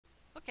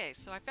Okay,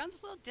 so I found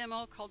this little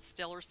demo called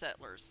Stellar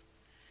Settlers.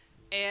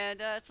 And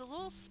it's a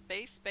little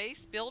space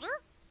builder.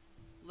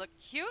 Look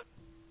cute.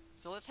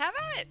 So let's have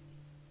at it.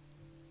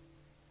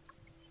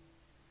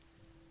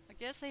 I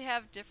guess they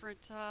have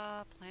different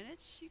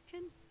planets you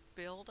can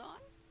build on.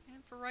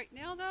 And for right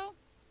now, though,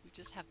 we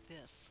just have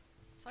this.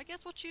 So I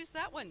guess we'll choose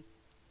that one.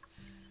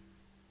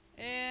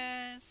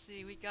 And let's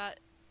see, we got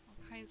all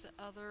kinds of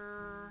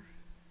other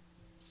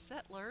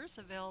settlers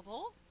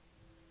available.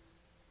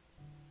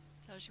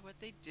 Tells you what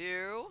they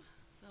do.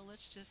 So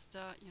let's just,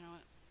 you know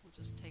what, we'll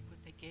just take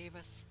what they gave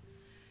us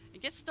and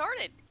get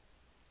started.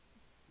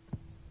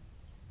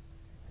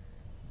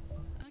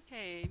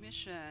 Okay,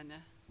 mission.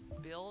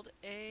 Build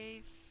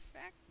a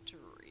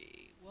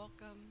factory.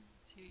 Welcome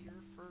to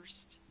your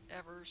first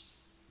ever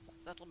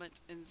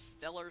settlement in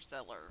Stellar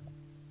Settler.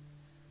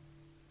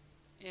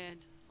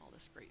 And all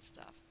this great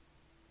stuff.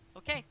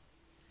 Okay.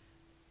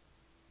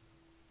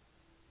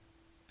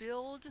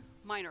 Build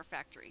miner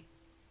factory.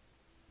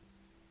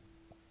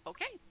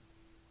 Okay.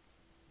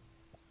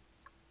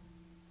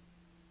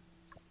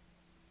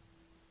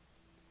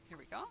 Here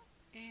we go.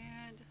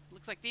 And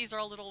looks like these are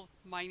all little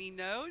mining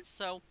nodes,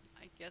 so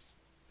I guess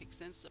makes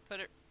sense to put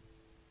it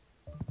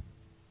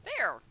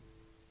there.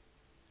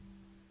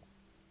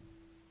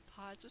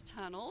 Pods with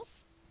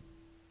tunnels.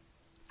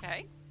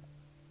 Okay.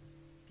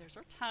 There's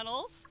our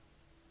tunnels.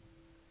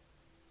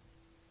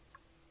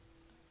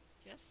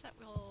 Guess that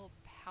will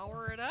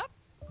power it up.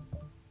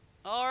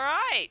 All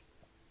right.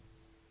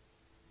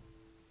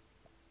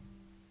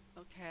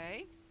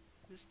 Okay.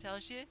 This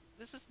tells you,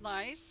 this is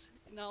nice.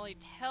 It not only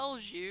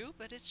tells you,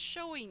 but it's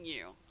showing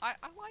you. I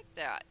like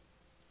that.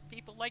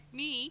 People like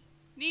me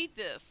need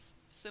this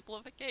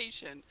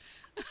simplification.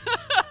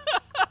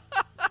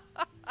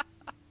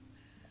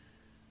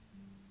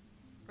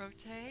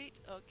 Rotate.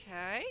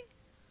 Okay.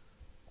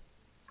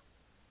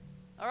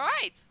 All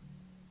right.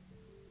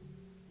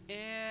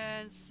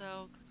 And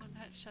so click on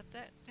that, shut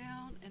that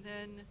down, and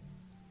then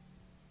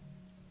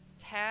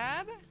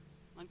tab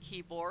on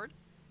keyboard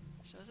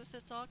shows us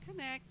it's all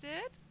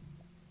connected.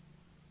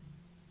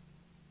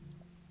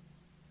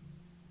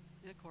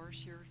 And of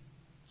course your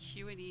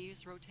Q and E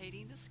is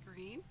rotating the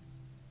screen.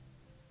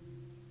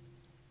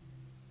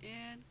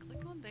 And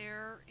click on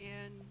there,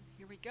 and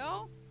here we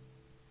go.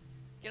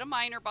 Get a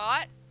miner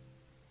bot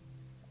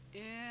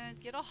and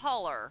get a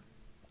hauler.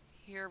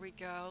 Here we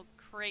go.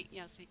 Create,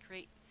 see,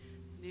 create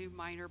new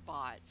miner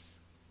bots.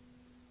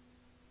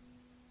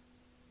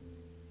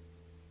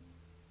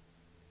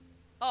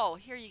 Oh,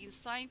 here you can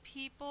sign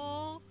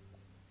people.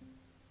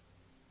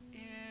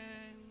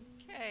 And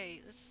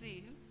okay, let's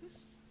see.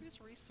 Who's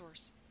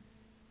resource?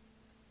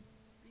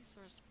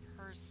 Resource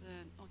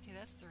person. Okay,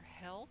 that's their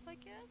health, I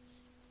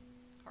guess.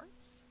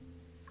 Hearts.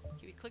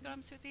 Can we click on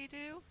them, see what they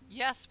do?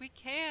 Yes, we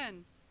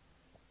can.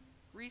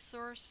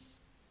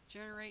 Resource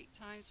generate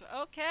times.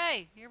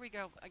 Okay, here we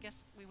go. I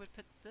guess we would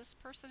put this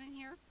person in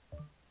here.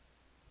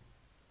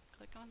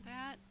 Click on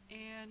that,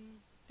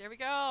 and there we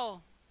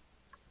go.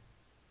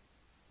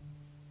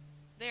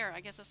 There,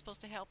 I guess that's supposed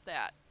to help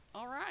that.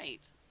 All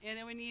right, and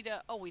then we need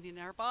a, oh, we need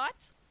our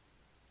bot.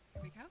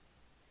 Here we go.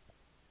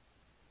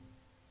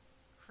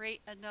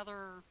 Create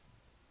another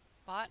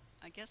bot.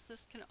 I guess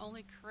this can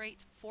only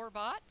create 4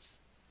 bots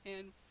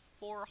and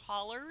 4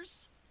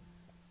 haulers.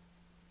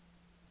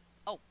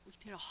 Oh, we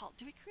did a haul.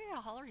 Did we create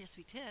a hauler? Yes,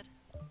 we did.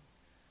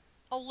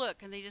 Oh,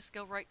 look, and they just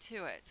go right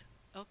to it.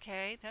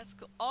 Okay, that's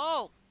cool.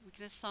 Oh, we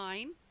can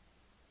assign.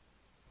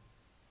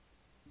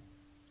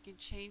 You can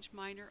change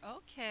miner.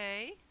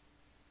 Okay.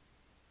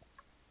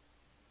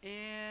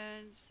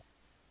 And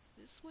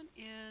this one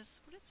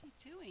is, what is he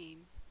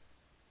doing?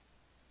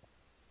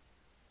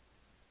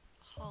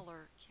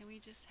 Hauler. Can we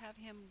just have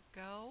him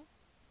go?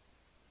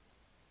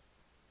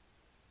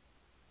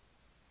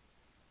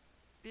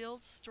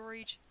 Build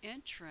storage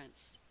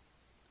entrance.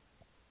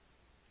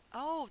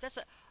 Oh, that's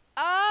a,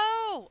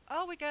 oh,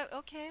 we got,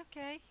 okay.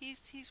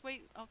 He's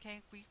waiting.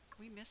 Okay, we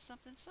missed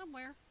something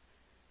somewhere.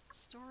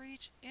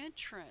 Storage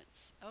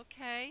entrance.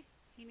 Okay,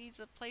 he needs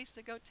a place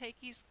to go take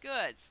his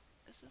goods.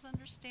 This is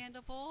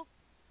understandable.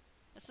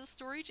 That's a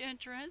storage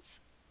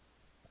entrance.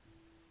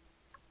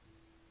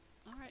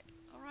 All right.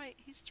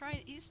 He's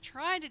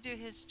trying to do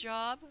his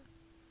job,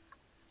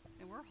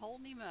 and we're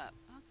holding him up.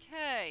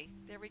 Okay,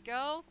 there we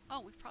go.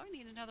 Oh, we probably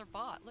need another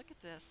bot. Look at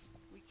this.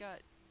 We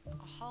got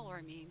a hauler.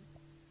 I mean,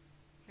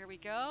 here we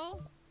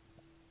go.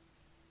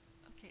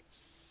 Okay,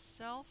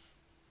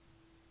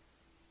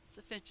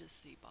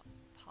 self-sufficiency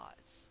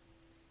pods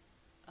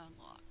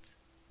unlocked.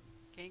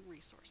 Gain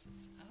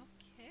resources.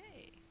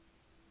 Okay.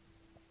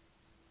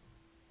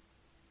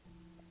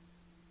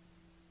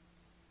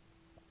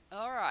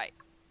 All right.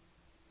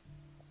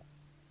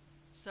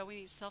 So we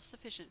need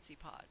self-sufficiency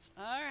pods.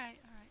 All right.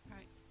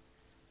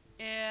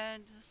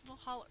 And this little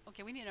hauler.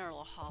 Okay, we need our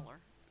little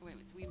hauler. Wait,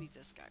 we need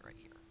this guy right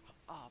here.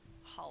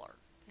 Hauler.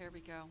 There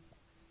we go.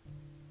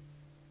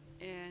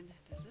 And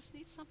does this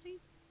need something?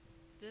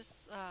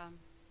 This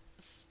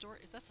store.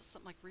 That's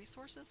something like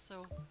resources.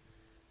 So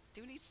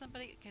do we need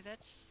somebody? Okay,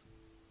 that's,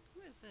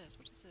 who is this?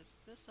 What is this?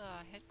 Is this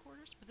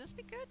headquarters? Would this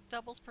be good?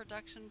 Doubles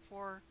production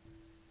for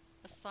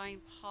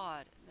assigned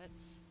pod.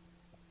 That's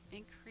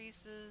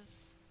increases.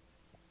 Is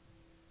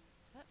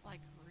that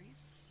like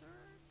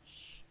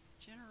research?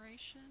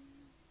 Generation?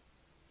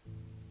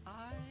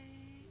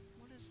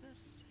 What is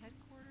this?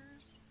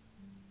 Headquarters?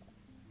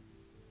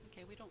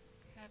 Okay, we don't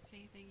have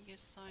anything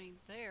assigned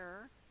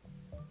there.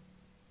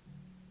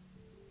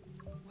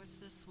 What's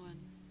this one?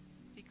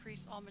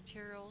 Decrease all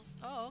materials.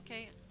 Oh,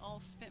 okay. All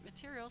spent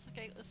materials.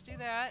 Okay, let's do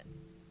that.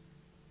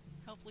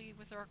 Hopefully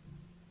with our,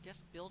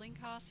 guess, building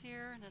costs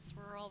here. And that's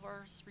where all of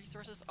our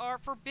resources are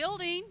for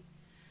building.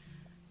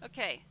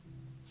 Okay.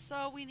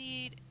 So we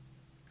need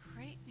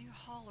create new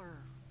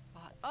hauler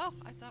bot. Oh,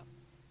 I thought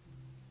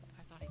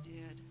I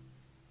did.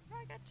 Oh,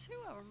 I got 2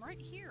 of them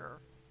right here.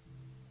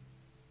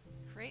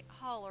 Create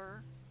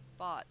hauler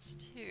bots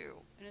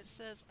 2. And it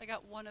says I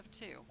got 1 of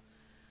 2.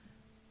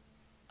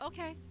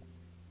 Okay.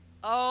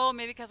 Oh,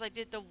 maybe because I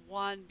did the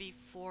one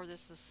before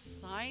this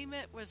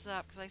assignment was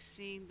up, because I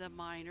seen the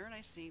miner and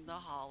I seen the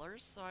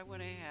haulers, so I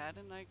went ahead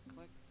and I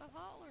clicked the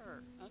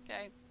hauler.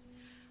 Okay.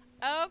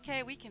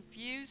 Okay, we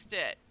confused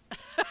it.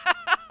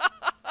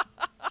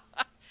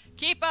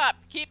 Keep up,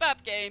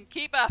 game,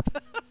 keep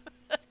up.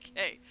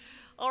 Okay.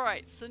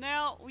 Alright, so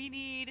now we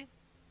need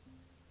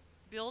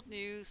build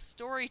new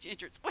storage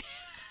entrance. The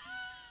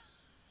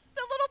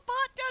little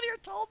bot down here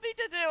told me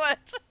to do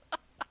it.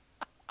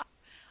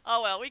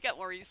 Oh well, we got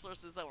more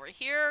resources over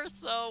here,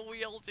 so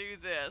we'll do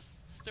this.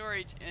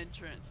 Storage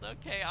entrance.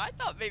 Okay, I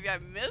thought maybe I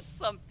missed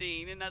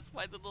something, and that's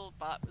why the little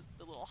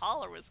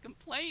hauler was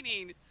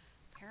complaining.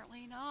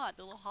 Apparently not.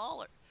 The little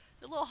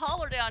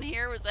hauler down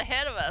here was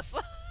ahead of us.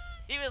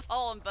 He was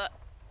hauling butt.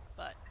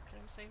 Can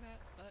I say that?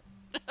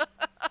 Butt.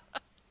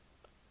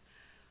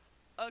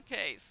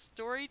 Okay,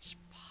 storage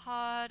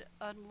pod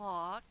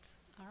unlocked.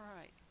 All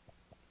right.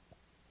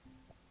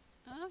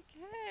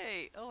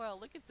 Okay. Oh well,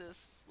 look at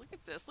this. Look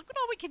at this. Look at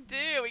all we can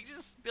do. We can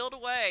just build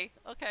away.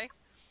 Okay.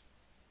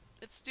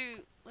 Let's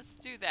do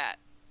that.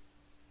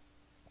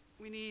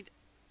 We need,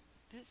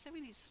 did it say we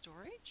need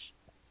storage?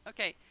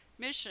 Okay.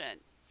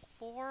 Mission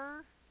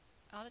 4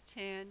 out of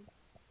 10.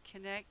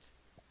 Connect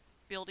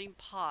building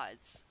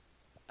pods.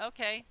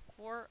 Okay.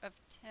 4 of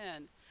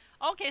 10.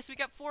 Okay, so we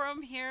got 4 of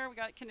them here. We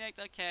got to connect.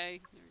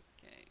 Okay.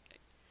 Okay.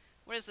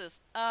 What is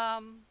this? What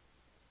are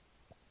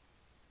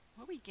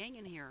we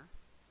gaining here?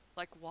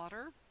 Like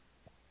water?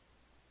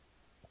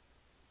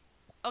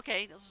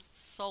 Okay, those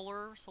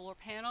solar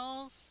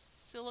panels,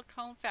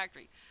 silicone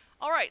factory.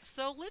 All right,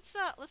 so let's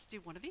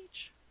do one of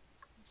each.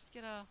 Let's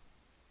get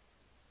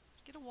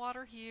a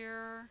water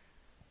here.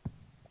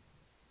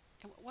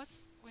 And wait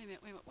a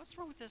minute. What's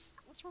wrong with this?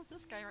 What's wrong with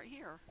this guy right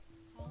here?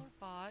 Hauler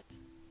bot.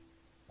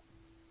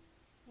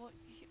 Well,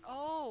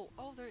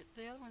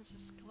 the other ones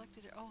just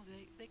collected it. Oh,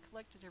 they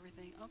collected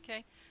everything.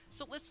 Okay,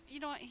 so let's,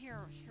 you know what?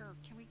 Here.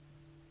 Can we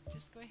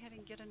just go ahead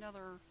and get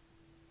another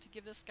to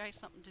give this guy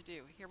something to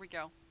do? Here we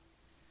go.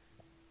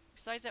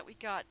 Besides that, we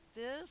got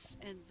this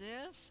and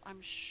this.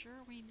 I'm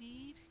sure we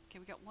need. Okay,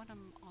 we got one of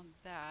them on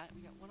that.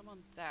 We got one of them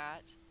on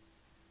that.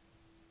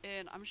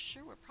 And I'm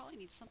sure we'll probably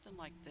need something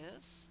like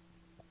this.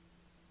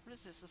 What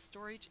is this? A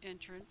storage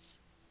entrance.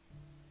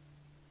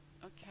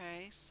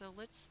 Okay, so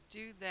let's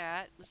do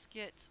that. Let's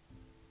get.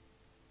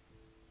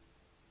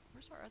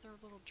 Where's our other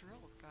little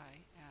drill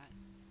guy at?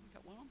 We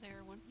got one on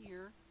there, one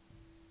here.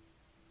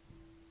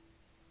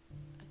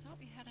 I thought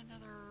we had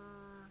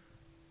another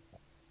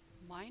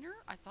miner?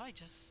 I thought I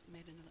just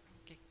made another.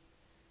 Okay.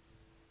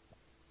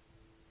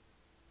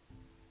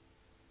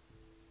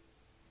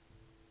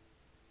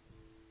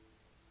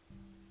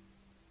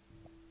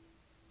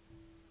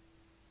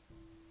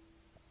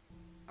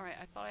 Alright,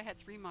 I thought I had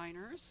 3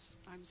 miners.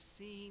 I'm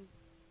seeing.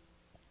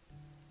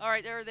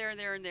 Alright, there,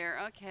 and there.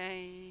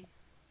 Okay.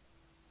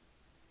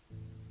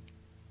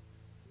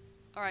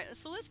 Alright,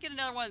 so let's get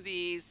another one of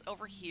these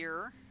over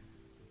here.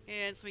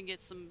 And so we can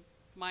get some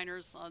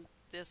miners on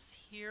this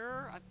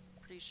here. I'm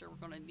pretty sure we're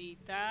going to need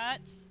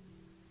that.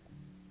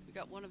 We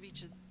got one of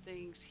each of the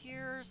things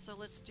here. So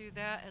let's do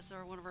that as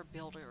one of our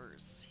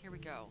builders. Here we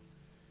go.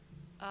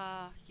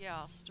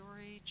 Yeah,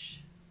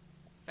 storage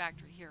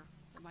factory here.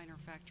 The miner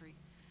factory.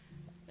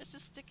 Let's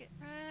just stick it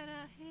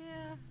right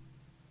here.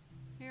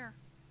 Here.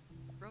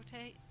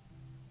 Rotate.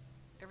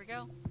 There we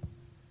go.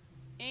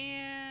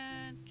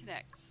 And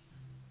connects.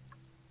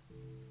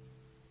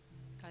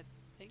 I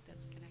think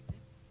that's connected.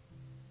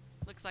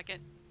 Looks like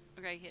it.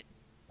 Okay, hit.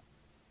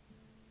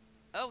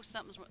 Oh,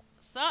 something's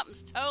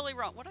totally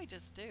wrong. What did I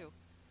just do?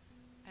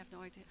 I have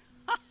no idea.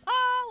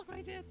 Look what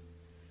I did.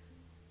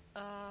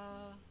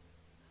 How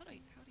do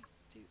I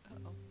do?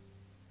 Uh-oh.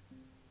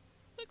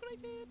 Look what I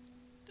did.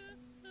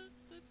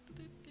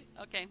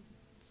 Okay,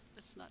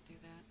 let's not do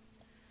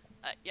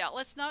that. Yeah,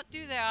 let's not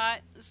do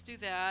that. Let's do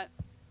that.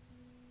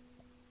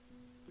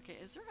 Okay,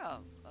 is there a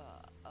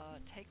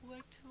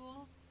takeaway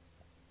tool?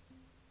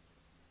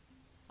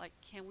 Like,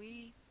 can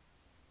we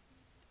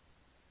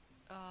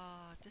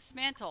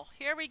dismantle?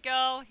 Here we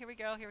go. Here we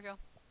go. Here we go.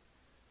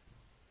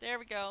 There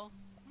we go.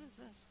 What is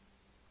this?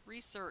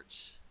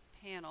 Research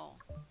panel.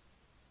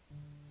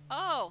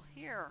 Oh,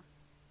 here.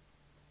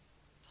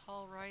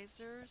 Tall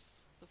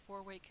risers, the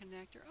four-way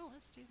connector. Oh,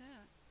 let's do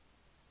that.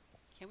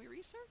 Can we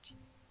research?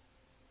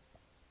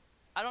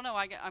 I don't know.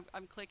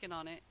 I'm clicking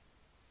on it.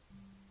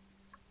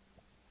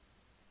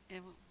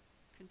 And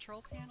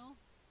control panel.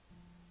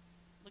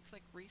 Looks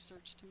like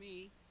research to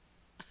me.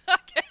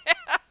 Okay.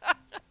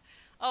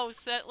 Oh,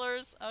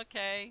 settlers.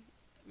 Okay.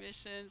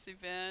 Missions,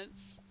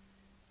 events,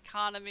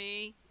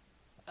 economy.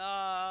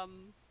 All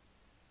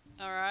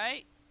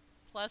right.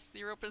 Plus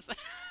 0%.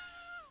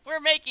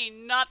 We're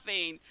making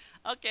nothing.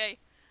 Okay.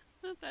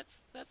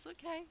 That's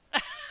okay.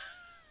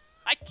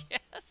 I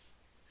guess.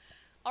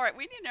 All right.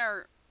 We need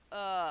our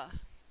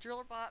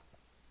driller bot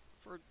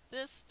for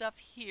this stuff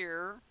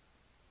here.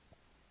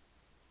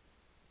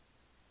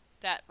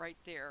 That right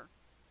there.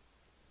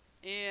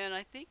 And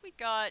I think we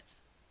got,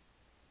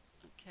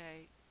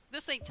 okay,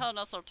 this ain't telling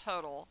us our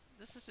total.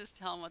 This is just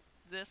telling what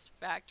this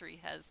factory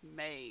has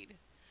made.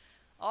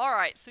 All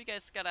right, so you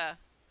guys gotta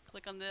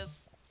click on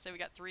this. Say we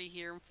got 3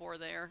 here and 4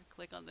 there.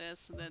 Click on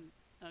this, and then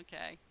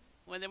okay.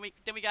 Well, then we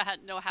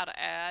gotta know how to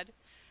add.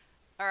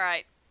 All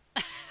right.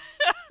 We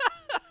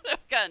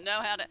gotta know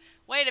how to.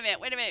 Wait a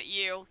minute.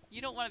 You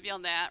don't want to be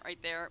on that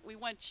right there. We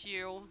want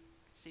you.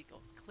 Let's see,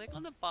 go click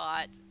on the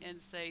bot and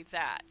say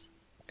that.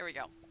 There we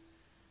go.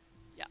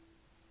 Yeah.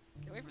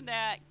 Get away from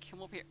that.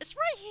 Come over here. It's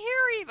right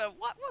here even.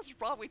 What was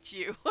wrong with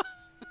you?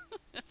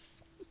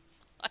 it's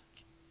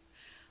like...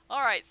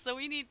 Alright, so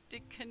we need to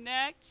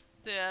connect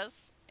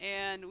this.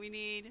 And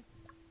we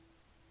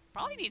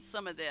probably need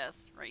some of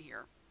this right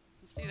here.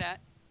 Let's do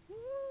that.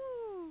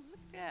 Woo! Look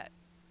at that.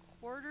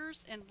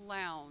 Quarters and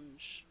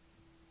lounge.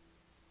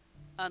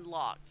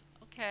 Unlocked.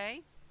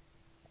 Okay.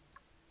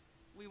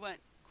 We went...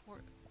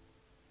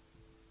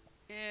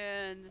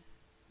 And...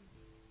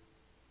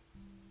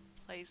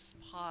 Place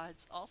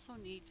pods also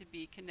need to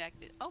be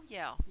connected. Oh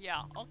yeah,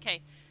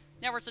 okay.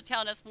 Now we're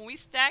telling us when we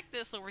stack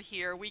this over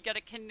here, we gotta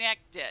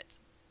connect it.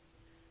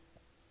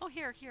 Oh,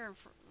 here,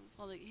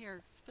 so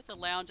here, put the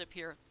lounge up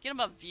here. Get them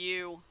a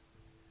view.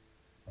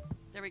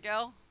 There we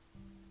go.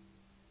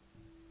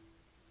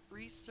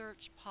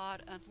 Research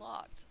pod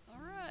unlocked.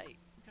 All right,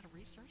 we got a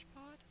research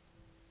pod.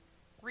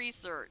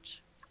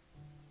 Research.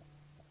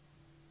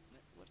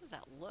 What does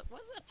that look?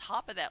 What does the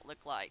top of that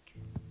look like?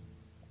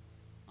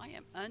 I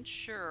am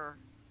unsure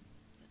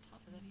what the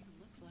top of that even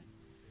looks like.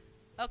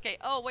 Okay,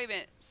 oh, wait a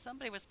minute.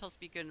 Somebody was supposed to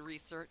be good in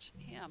research.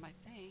 Him, I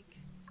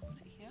think. Was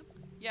it him?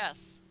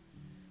 Yes.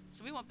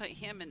 So we want to put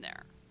him in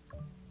there.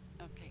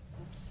 Okay,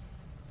 oops.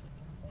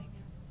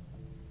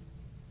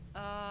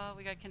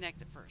 We gotta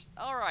connect it first.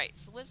 Alright,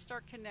 so let's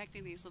start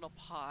connecting these little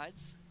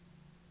pods.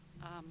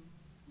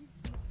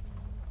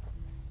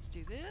 Let's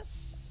do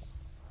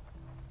this.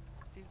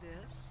 Do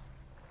this.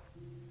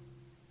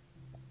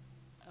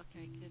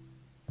 Okay, good.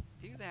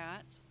 Do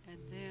that, and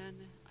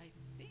then I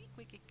think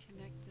we could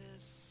connect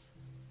this.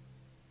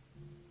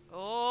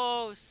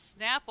 Oh,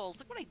 Snapples!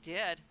 Look what I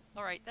did.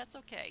 All right, that's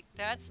okay.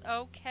 That's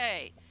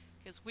okay,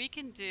 because we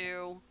can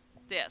do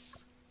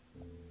this,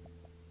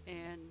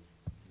 and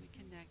we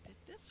connect it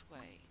this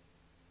way,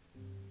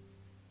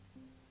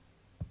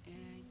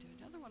 and do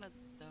another one of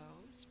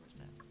those. Where's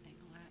that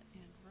angle at?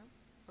 And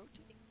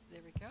rotate.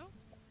 There we go.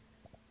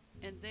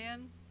 And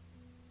then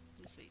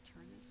let's see.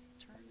 Turn this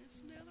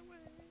another way.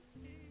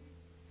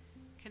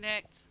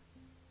 Connect.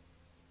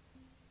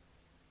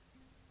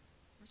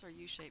 Where's our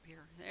U shape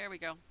here? There we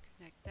go.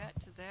 Connect that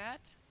to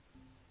that.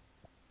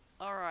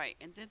 Alright,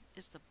 and then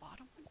is the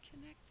bottom one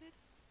connected?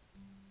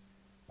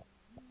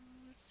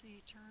 Let's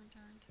see. Turn.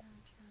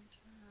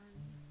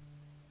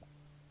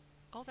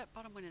 Oh, that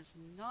bottom one is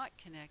not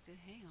connected.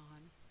 Hang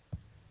on.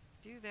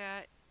 Do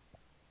that.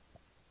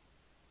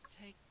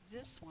 Take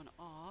this one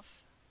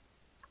off.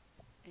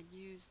 And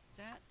use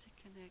that to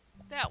connect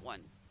that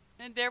one.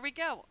 And there we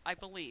go, I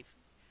believe.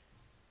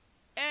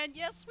 And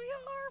yes, we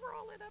are. We're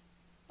all lit up.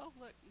 Oh,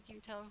 look. You can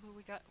tell who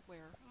we got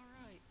where. All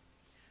right.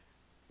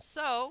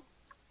 So,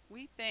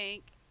 we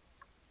think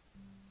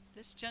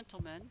this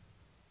gentleman...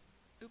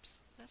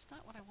 Oops, that's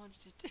not what I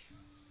wanted to do.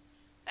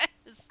 That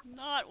is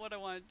not what I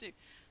wanted to do.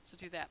 So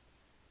do that.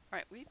 All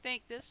right, we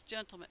think this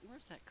gentleman...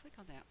 Where's that? Click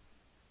on that.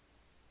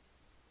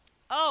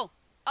 Oh!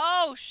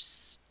 Oh,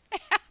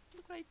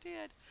 look what I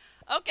did.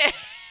 Okay.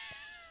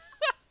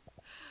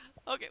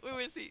 Okay, where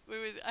was he?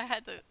 I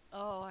had the...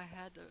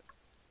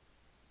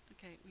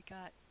 Okay, we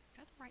got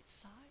the right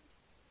side?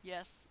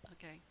 Yes,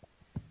 okay.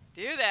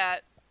 Do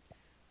that.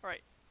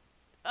 Alright.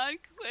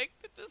 Unclick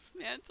the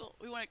dismantle.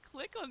 We want to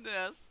click on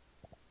this.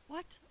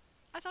 What?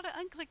 I thought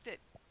I unclicked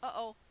it.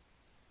 Uh-oh.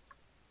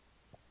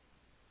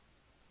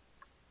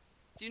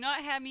 Do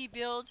not have me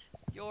build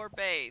your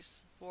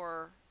base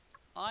for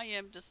I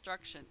am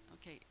destruction.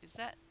 Okay, is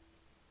that...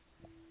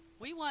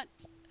 We want...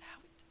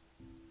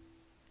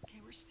 Okay,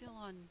 we're still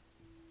on...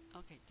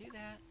 Okay, do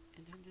that,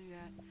 and then do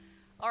that.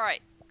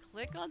 Alright,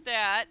 click on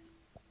that.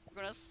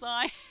 We're going to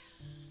assign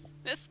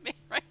this man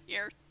right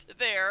here to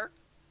there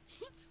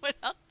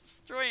without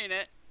destroying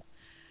it.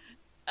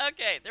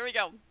 Okay, there we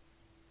go.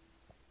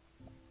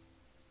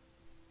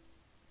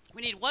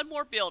 We need one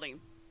more building.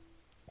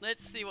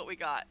 Let's see what we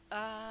got.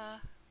 Got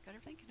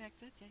everything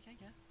connected.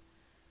 Yeah.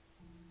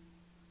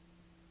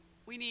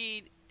 We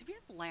need, do we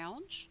have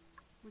lounge?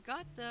 We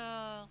got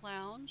the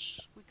lounge.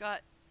 We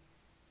got,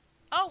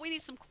 oh, we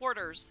need some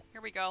quarters.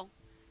 Here we go.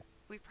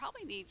 We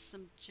probably need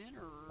some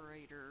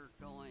generator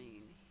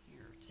going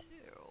here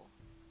too. All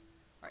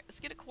right, let's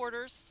get a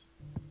quarters.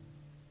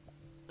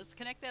 Let's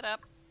connect that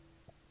up.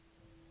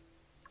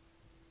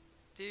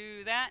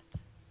 Do that.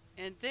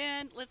 And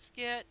then let's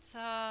get,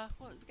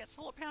 what, we got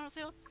solar panels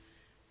here?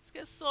 Let's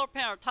get a solar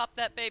panel, top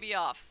that baby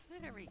off.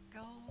 There we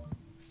go,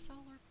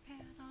 solar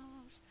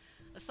panels.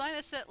 Assign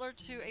a settler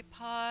to a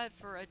pod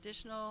for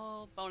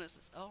additional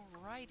bonuses.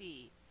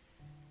 Alrighty.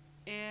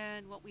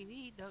 And what we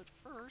need, though,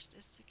 first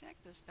is to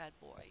connect this bad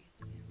boy.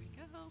 There we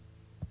go.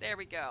 There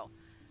we go.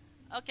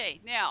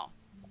 Okay, now,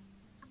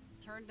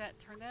 turn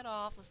that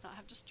off. Let's not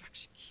have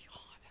destruction.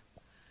 God.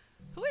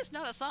 Who is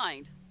not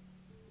assigned?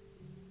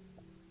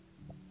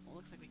 Well,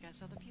 looks like we got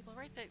some other people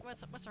right there.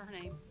 What's her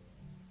name?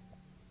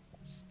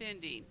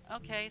 Spending.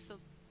 Okay, so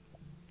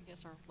I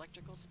guess our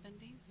electrical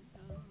spending. Who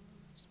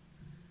knows?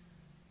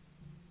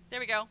 There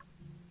we go.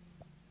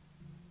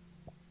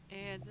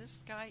 And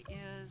this guy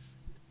is,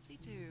 what does he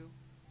do?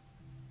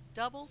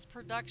 Doubles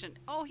production.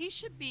 Oh, he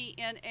should be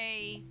in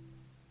a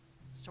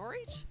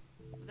storage?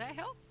 Would that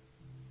help?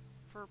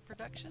 For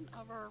production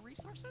of our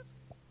resources?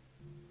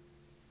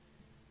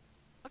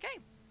 Okay.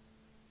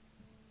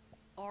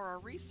 Or our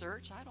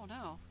research, I don't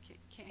know.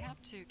 Can't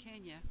have to,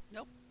 can you?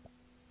 Nope.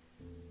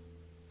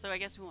 So I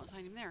guess we won't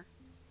assign him there.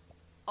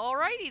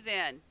 Alrighty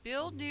then.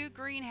 Build new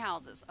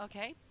greenhouses.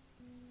 Okay.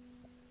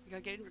 We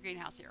gotta get into the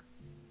greenhouse here.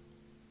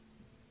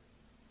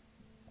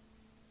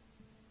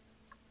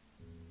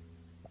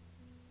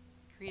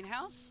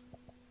 Greenhouse.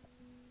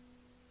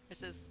 It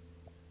says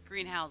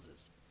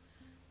greenhouses.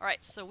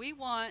 Alright, so we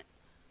want,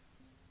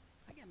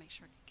 I gotta make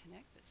sure I can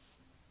connect this.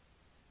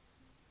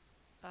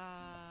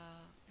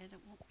 And it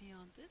won't be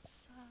on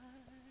this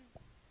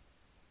side.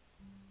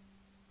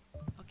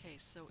 Okay,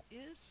 so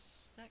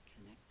is that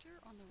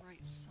connector on the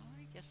right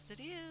side? Yes, it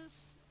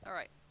is.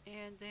 Alright,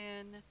 and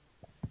then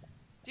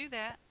do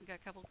that. We got a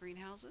couple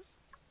greenhouses.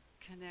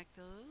 Connect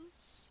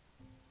those.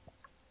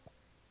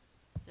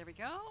 There we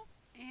go.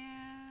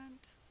 And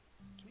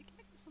can we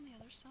connect this on the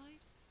other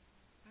side?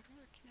 I'd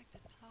rather connect the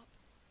top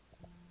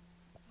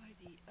by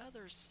the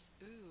others.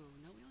 Ooh,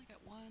 no, we only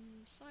got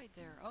one side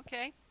there.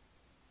 Okay.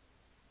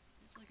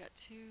 It's only got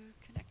two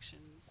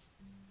connections.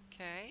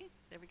 Okay,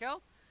 there we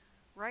go.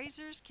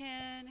 Risers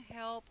can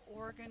help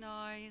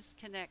organize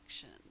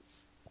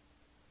connections.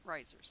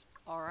 Risers.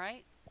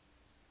 Alright.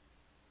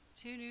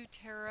 2 new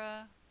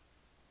Terra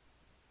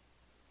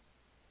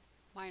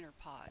miner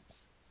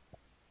pods.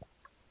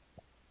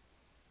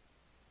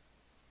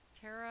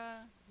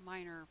 Terra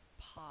miner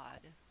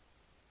pod.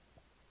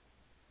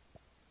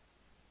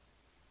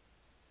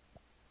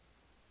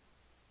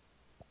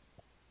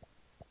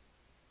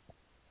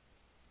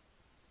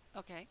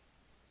 Okay.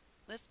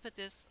 Let's put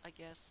this, I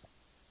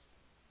guess,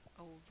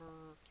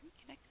 over. Can we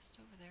connect this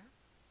to over there?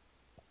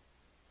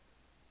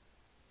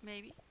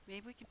 Maybe.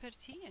 Maybe we can put a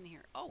T in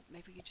here. Oh,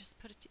 maybe we could just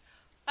put a T.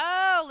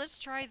 Oh, let's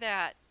try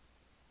that.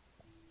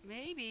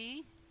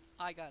 Maybe.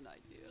 I got an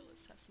idea.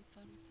 Let's have some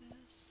fun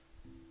with this.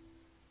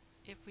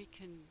 If we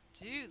can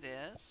do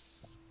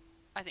this,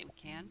 I think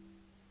we can.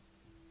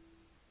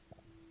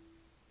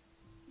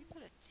 We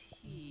put a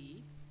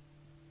T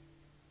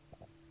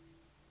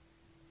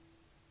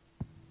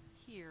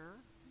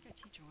here. We got a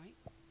T joint.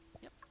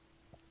 Yep.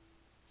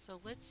 So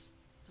let's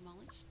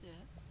demolish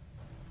this.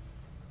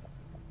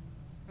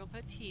 We're gonna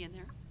put a T in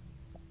there.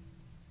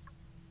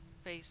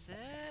 Face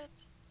it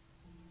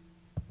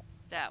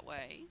that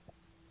way.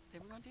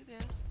 Then we're gonna do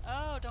this.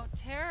 Oh, don't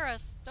tear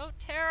us! Don't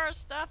tear our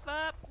stuff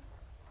up!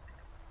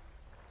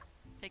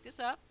 Take this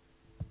up.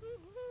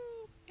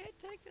 Woohoo! And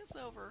take this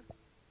over.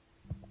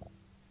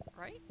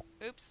 Right?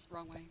 Oops,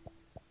 wrong way.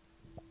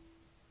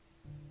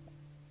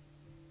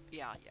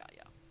 Yeah.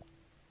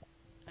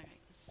 Okay,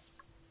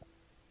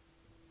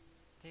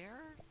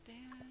 there,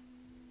 then.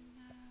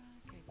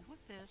 Okay, we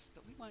want this,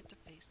 but we want it to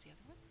face the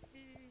other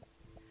way.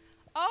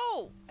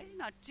 Oh! I did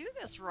not do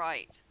this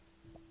right.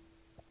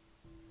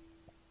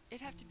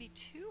 It'd have to be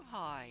too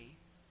high.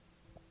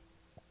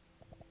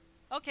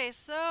 Okay,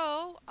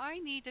 so I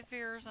need to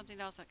figure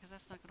something else out because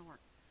that's not going to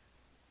work.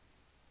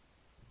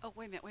 Oh,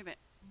 wait a minute.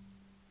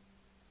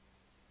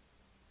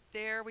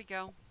 There we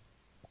go.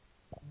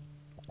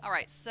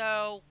 Alright,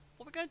 so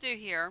what we're going to do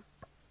here,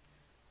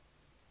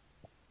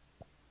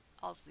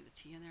 I'll just leave the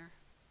T in there.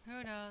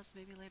 Who knows,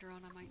 maybe later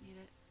on I might need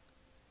it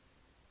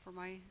for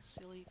my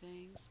silly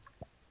things.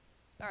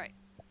 Alright,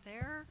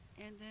 there,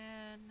 and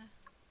then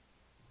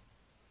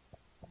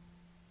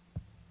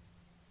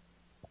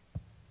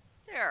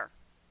there.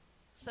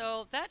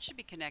 So that should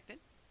be connected.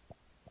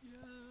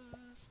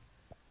 Yes.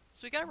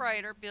 So we got a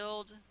rider,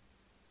 build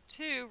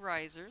 2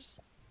 risers.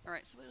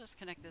 Alright, so we'll just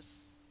connect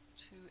this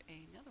to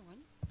another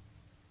one.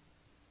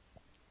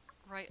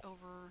 Right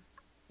over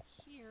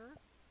here.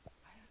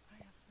 I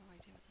have no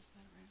idea what this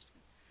rider's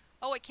going.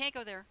 Oh, it can't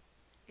go there.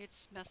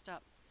 It's messed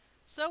up.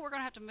 So we're going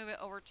to have to move it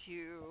over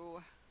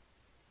to...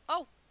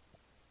 Oh!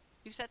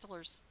 New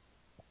settlers.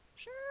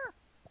 Sure!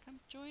 Come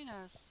join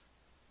us.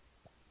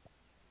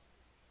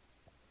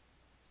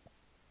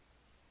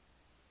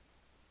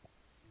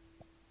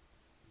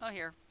 Oh,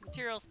 here.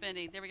 Material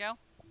spending. There we go.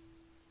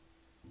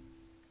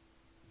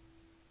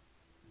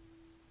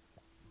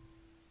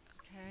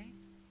 Okay.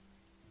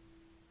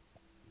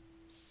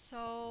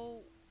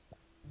 So...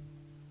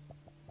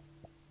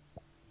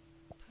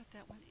 put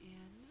that one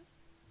in.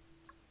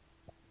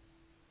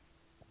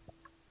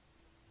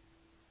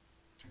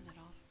 Turn that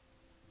off.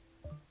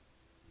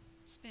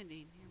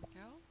 Spending. Here we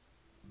go.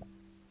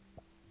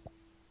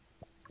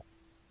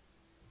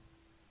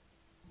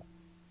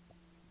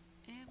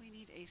 And we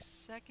need a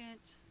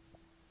second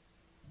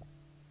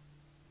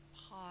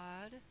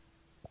pod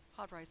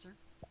riser.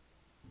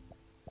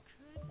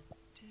 Could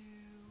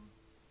do...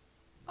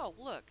 Oh,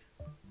 look.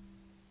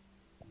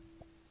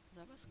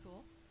 That was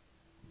cool.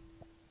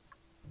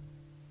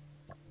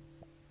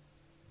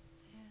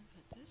 And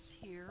put this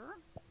here.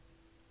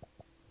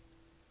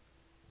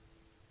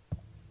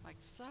 Like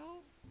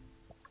so.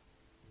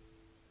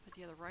 Put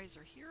the other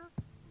riser here.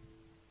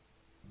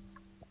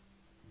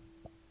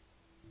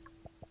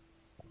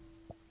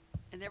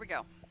 And there we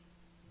go.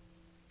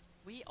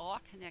 We are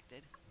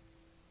connected.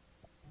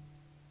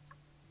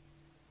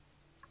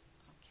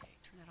 Okay,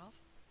 turn that off.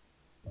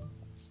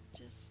 Let's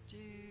just do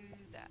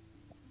that.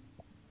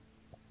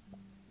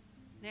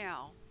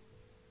 Now,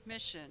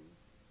 mission.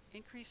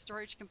 Increase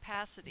storage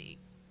capacity.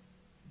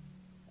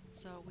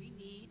 So we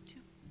need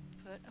to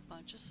put a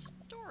bunch of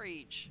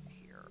storage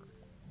here.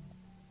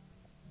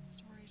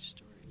 Storage.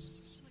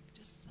 Like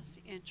just that's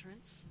the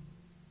entrance.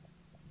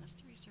 That's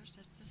the research.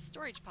 That's the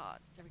storage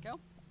pod. There we go.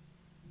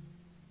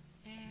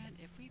 And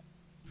if we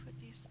put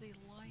these so they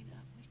line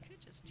up, we could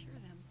just tier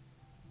them.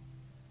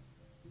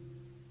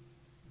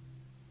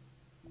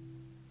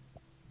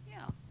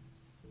 Yeah.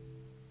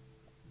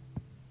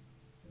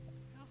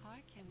 How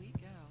high can we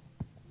go?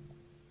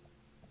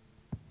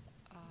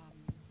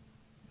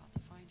 About to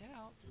find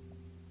out.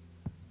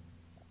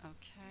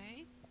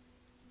 Okay.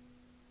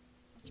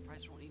 I'm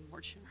surprised we don't need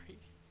more generation.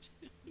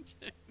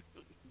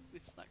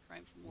 It's not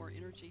crying for more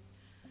energy.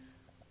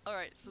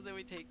 Alright, so then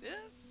we take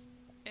this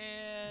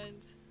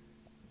and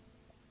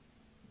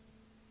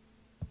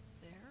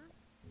there.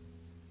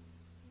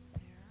 I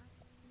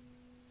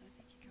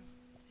think you go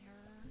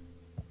there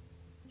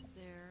to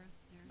there,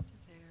 there to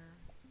there,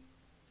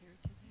 there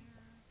to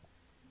there.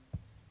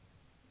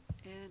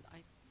 And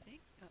I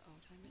think uh-oh,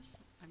 did I miss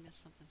I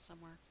missed something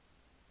somewhere.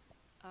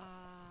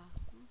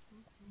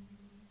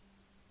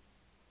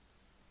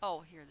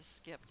 Oh, here, this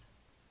skipped.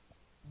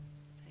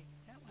 Take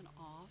that one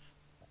off.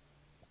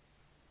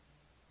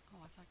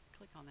 Oh, if I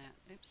click on that.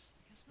 Oops,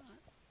 I guess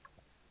not.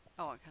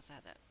 Oh, because I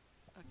had that.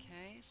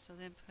 Okay, so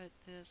then put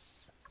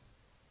this.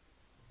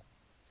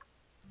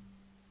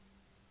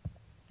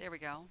 There we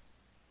go.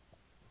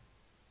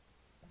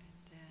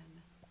 And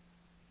then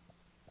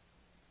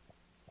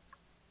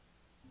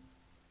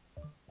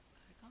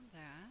click on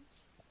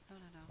that.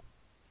 No.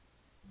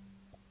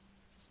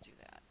 Just do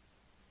that.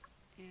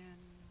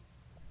 And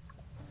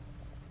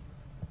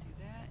do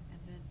that,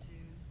 and then do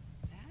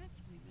that.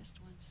 We missed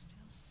one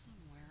still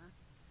somewhere.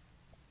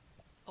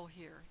 Oh,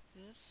 here.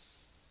 This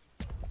is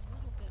a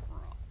little bit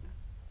wrong.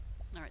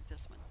 Alright,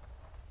 this one.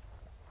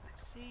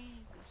 Let's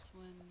see. This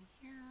one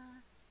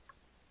here.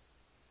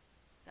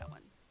 That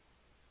one.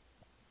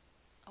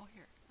 Oh,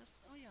 here.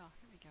 Oh, yeah.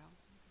 Here we go.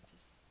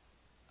 Just.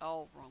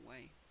 Oh, wrong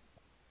way.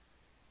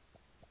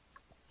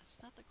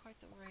 That's not quite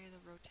the way the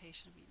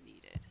rotation we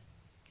needed.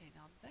 Okay,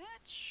 now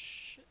that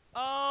should...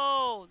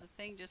 Oh! The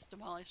thing just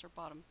demolished our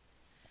bottom.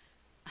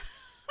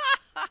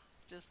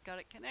 Just got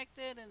it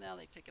connected, and now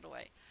they took it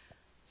away.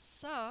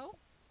 So,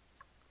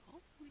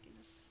 oh, we can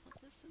just slip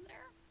this in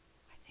there,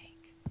 I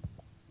think.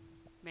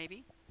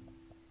 Maybe.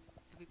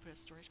 If we put a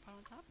storage pod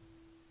on top?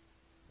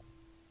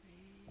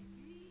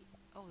 Maybe.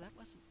 Oh, that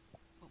wasn't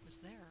what was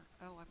there.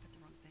 Oh, I put the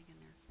wrong thing in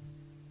there.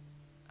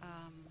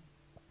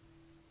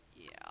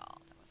 Yeah,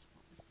 that wasn't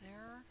what was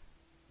there.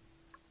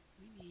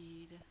 We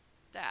need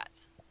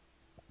that.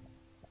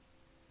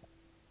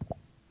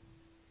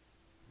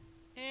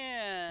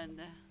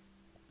 And,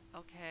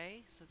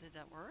 okay, so did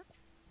that work?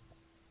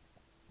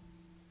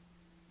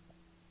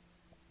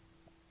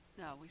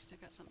 No, we still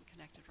got something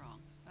connected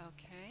wrong.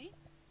 Okay.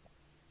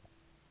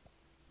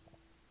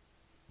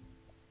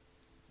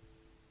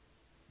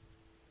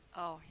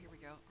 Oh, here we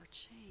go. Our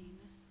chain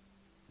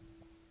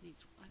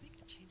needs, I think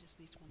the chain just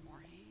needs one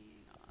more.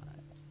 Hang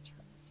on, let's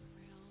turn this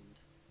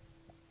around.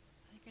 I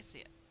think I see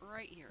it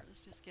right here.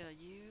 Let's just get a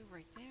U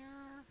right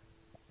there.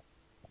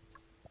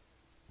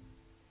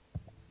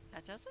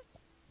 That does it?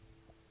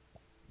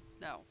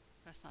 No,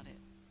 that's not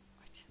it.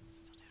 I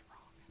still did it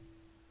wrong.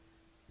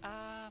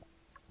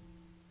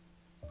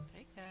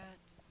 Take that.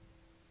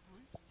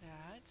 What's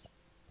that?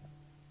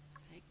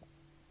 Take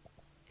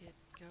it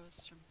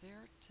goes from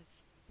there to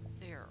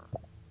there.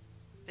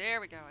 There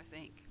we go, I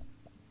think.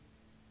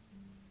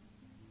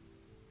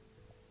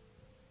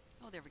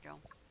 Oh, there we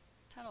go.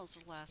 Tunnels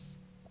are less.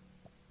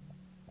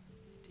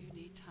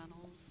 need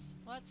tunnels.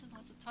 Lots and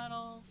lots of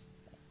tunnels.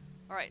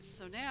 Alright,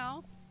 so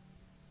now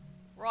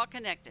we're all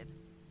connected.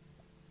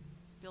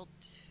 Build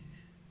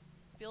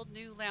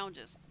new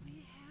lounges.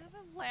 We have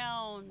a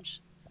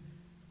lounge.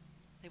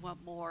 They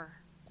want more.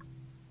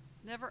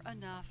 Never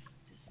enough.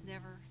 Just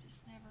never.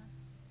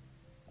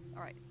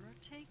 Alright,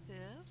 rotate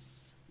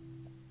this.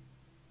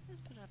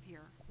 Let's put it up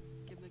here.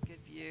 Give them a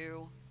good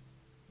view.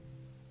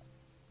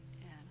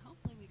 And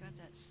hopefully we got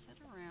that set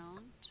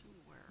around to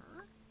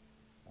where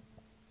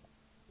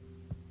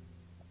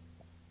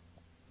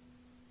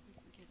we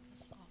can get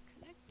this all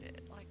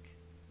connected, like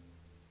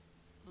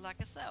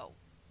so.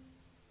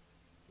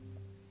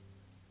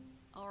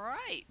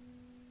 Alright.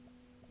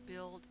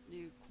 Build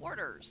new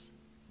quarters.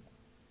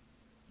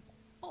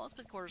 Oh, let's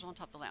put quarters on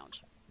top of the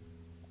lounge.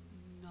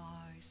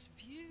 Nice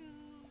view.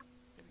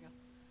 There we go.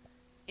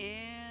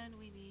 And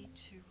we need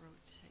to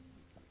rotate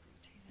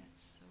that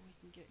so we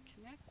can get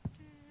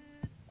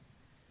connected.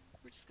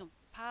 We're just going to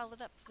pile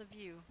it up for the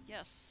view.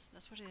 Yes,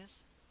 that's what it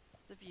is.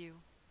 It's the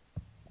view.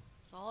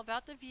 It's all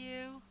about the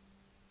view.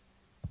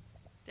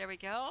 There we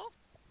go.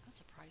 I'm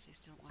surprised they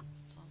still don't want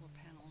solar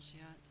panels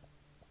yet.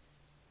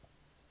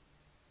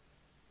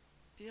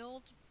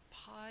 Build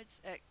pods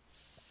at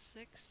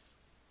 6th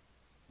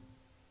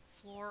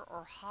floor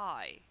or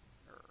higher.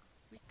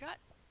 We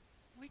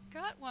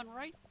got one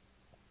right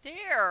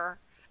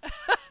there.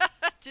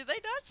 Do they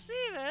not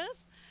see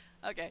this?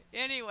 Okay,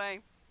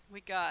 anyway,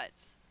 we got,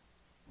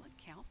 let's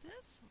count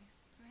this.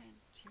 Let's go ahead and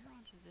tear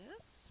onto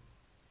this.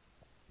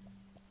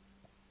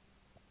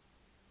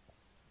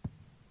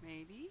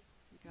 Maybe.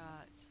 We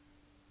got,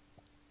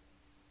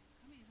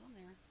 how many's on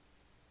there?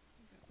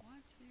 We got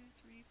 1, 2,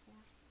 3, 4.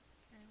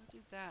 Okay, we'll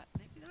do that.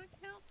 Maybe that'll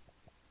count.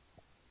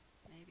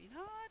 Maybe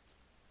not.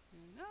 Who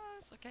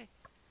knows? Okay.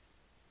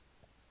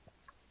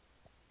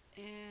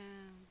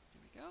 And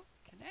there we go.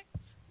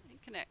 Connect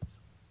and connect.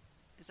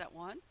 Is that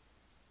one?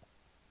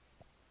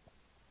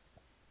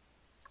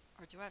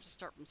 Or do I have to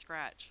start from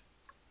scratch?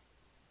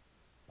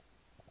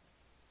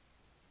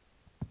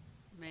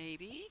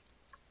 Maybe.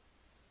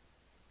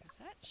 Because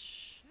that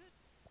should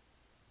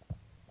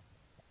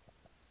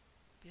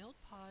build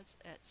pods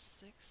at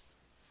 6th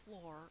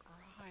floor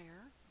or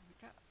higher. We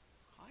got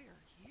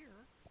higher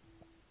here.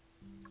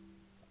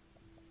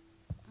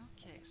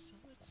 Okay, so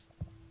let's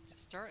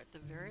start at the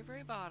very,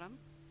 very bottom.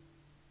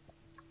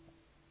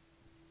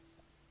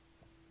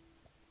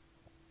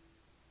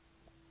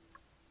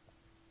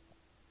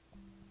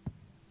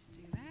 Let's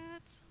do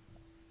that.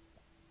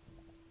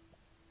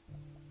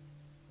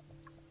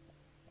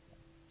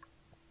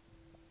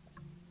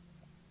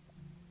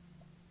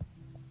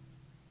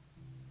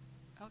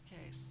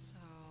 Okay, so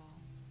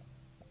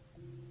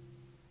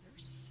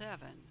there's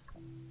 7.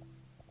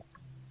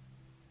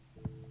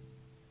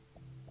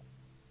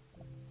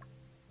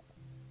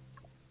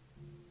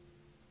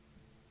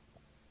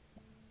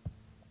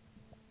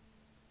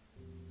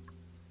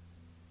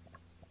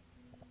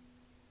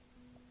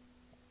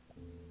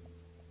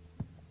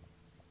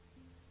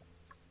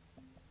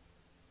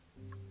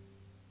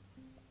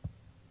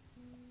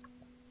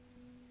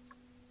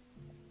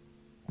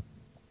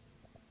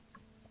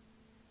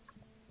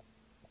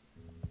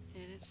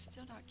 It's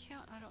still not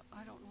count.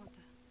 I don't know what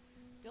the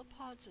build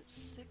pods at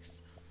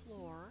 6th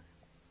floor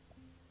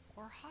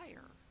or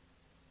higher.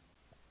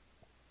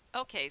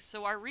 Okay,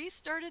 so I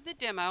restarted the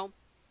demo,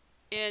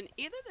 and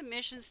either the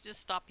missions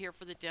just stop here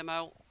for the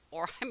demo,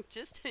 or I'm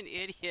just an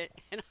idiot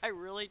and I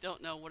really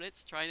don't know what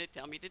it's trying to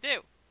tell me to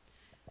do,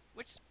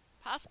 which is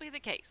possibly the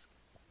case.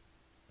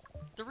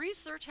 The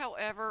research,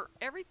 however,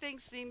 everything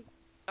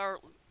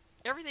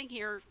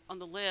here on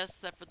the list,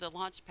 except for the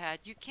launch pad,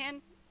 you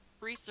can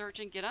research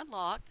and get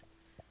unlocked.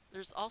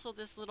 There's also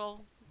this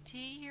little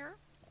T here,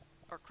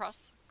 or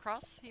cross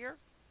here,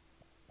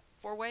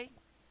 4-way.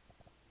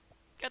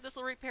 Got this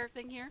little repair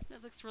thing here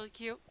that looks really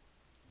cute.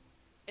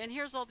 And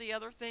here's all the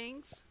other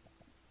things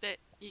that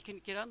you can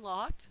get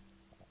unlocked.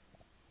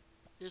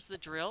 There's the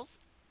drills.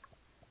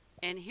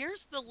 And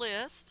here's the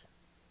list.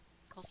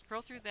 I'll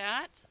scroll through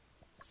that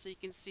so you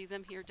can see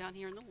them here down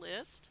here in the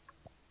list.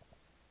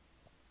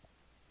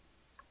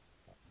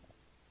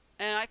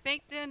 And I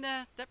think then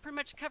that pretty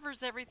much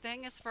covers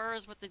everything as far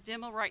as what the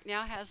demo right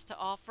now has to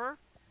offer.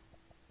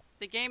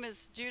 The game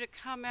is due to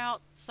come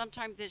out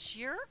sometime this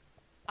year.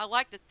 I'd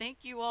like to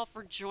thank you all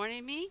for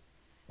joining me,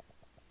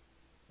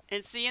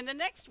 and see you in the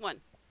next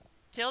one.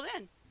 Till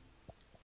then.